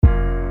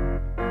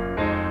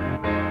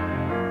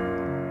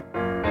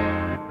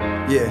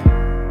Yeah.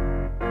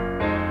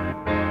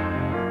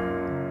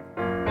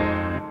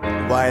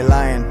 White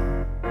Lion.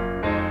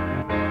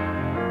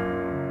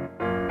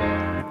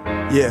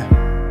 Yeah.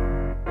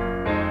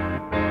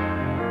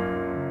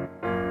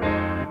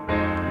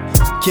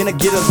 Can I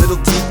get a little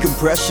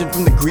decompression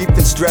from the grief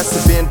and stress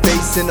I've been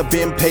facing? I've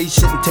been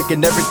patient and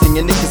taking everything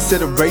into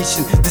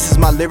consideration. This is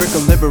my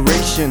lyrical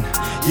liberation.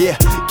 Yeah,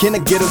 can I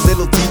get a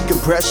little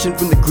decompression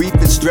from the grief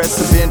and stress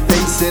I've been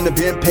facing? I've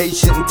been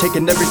patient and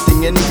taking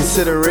everything into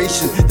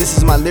consideration. This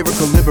is my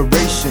lyrical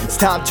liberation. It's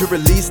time to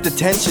release the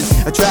tension,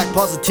 attract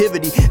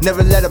positivity,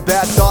 never let a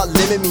bad thought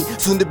limit me.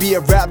 Soon to be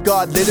a rap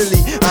god,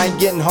 literally. I ain't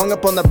getting hung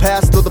up on the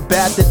past or the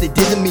bad that they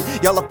did to me.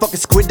 Y'all are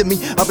fucking squid to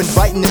me. I've been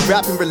writing and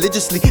rapping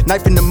religiously,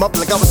 knifing them up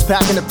like I was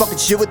packing the fucking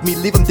shit with me.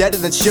 Leave them deader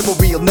than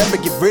chivalry, you'll never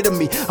get rid of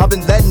me. I've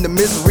been letting the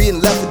misery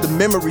and left with the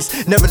memories.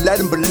 Never let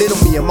them belittle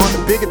me, I'm on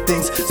the bigger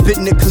things.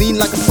 Spitting it clean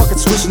like I'm fucking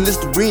swishing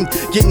Listerine.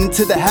 Getting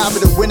into the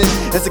habit of winning.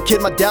 As a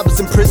kid my dad was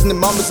in prison and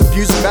mom was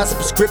abusing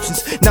massive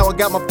prescriptions. Now I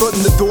got my foot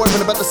in the door and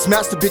I'm about to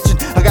smash the bitchin'.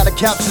 I gotta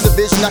capture the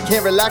vision, I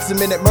can't relax a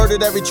minute.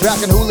 Murdered every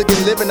track and hooligan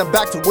living, I'm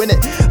back to win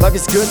it. Life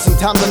is good,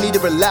 sometimes I need to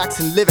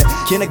relax and live it.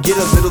 Can I get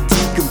a little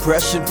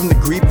decompression from the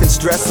grief and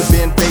stress I've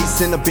been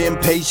facing? I've been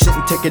patient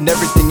and taking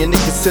everything into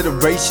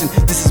consideration.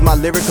 This is my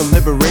lyrical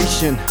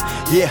liberation.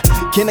 Yeah,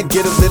 can I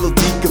get a little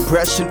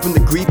decompression from the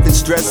grief and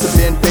stress I've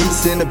been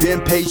facing? I've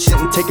been patient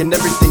and taking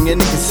everything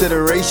into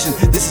consideration.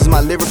 This is my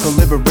lyrical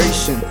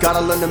liberation. Gotta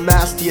learn to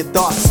master your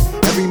thoughts.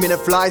 Every minute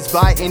flies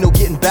by, ain't no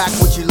getting back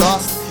what you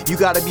lost. You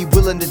gotta be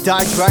willing to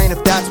die trying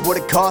if that's what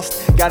it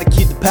costs. Gotta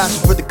keep the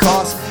passion for the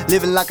cause.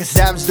 Living like a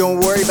savage, don't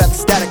worry about the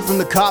static from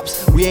the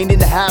cops. We ain't in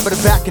the habit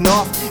of backing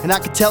off, and I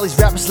can tell these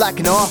rappers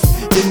slacking off.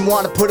 Didn't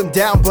wanna put them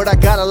down, but I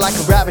gotta like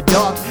a rabid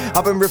dog.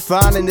 I've been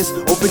refining this,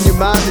 open your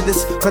mind to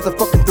this. Cause I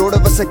fucking thought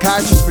of a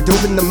psychiatrist for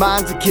doping the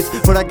minds of kids,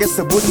 but I guess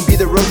that wouldn't be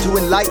the road to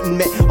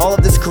enlightenment. All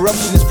of this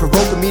corruption is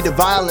provoking me to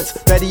violence,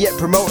 better yet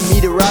promoting me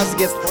to rise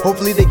against.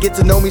 Hopefully they get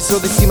to know me so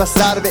they see my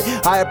side of it.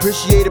 I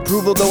appreciate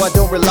approval though I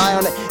don't rely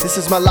on it. This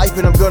is my life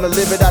and I'm gonna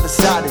live it, I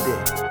decided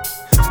it.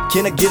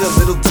 Can I get a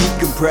little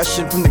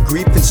decompression from the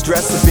grief and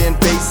stress I've been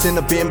facing?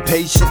 I've been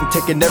patient and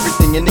taking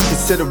everything into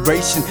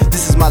consideration.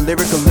 This is my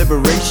lyrical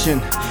liberation.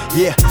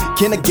 Yeah,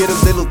 can I get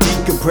a little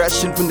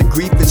decompression from the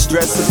grief and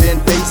stress I've been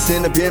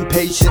facing? I've been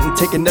patient and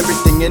taking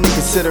everything into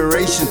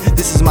consideration.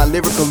 This is my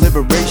lyrical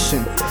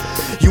liberation.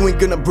 You ain't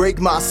gonna break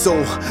my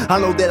soul. I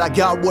know that I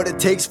got what it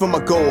takes for my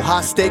goal.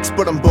 High stakes,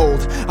 but I'm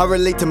bold. I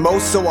relate to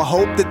most, so I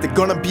hope that they're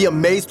gonna be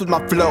amazed with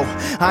my flow.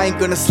 I ain't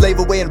gonna slave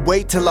away and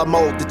wait till I'm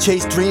old to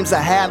chase dreams I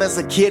had as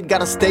a kid.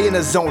 Gotta stay in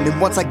the zone, and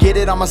once I get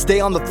it, I'ma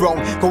stay on the throne.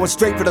 Going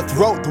straight for the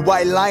throat. The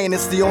white lion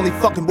is the only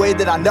fucking way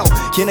that I know.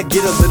 Can I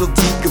get a little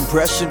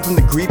decompression from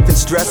the grief and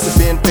stress I've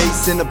been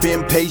facing? I've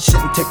been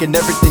patient and taking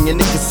everything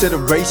into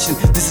consideration.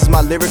 This is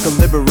my lyrical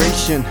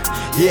liberation.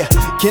 Yeah,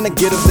 can I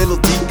get a little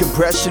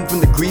decompression from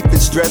the grief and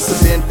stress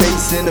I've been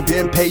facing? I've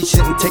been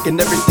patient and taking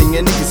everything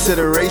into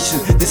consideration.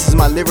 This is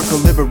my lyrical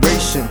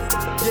liberation.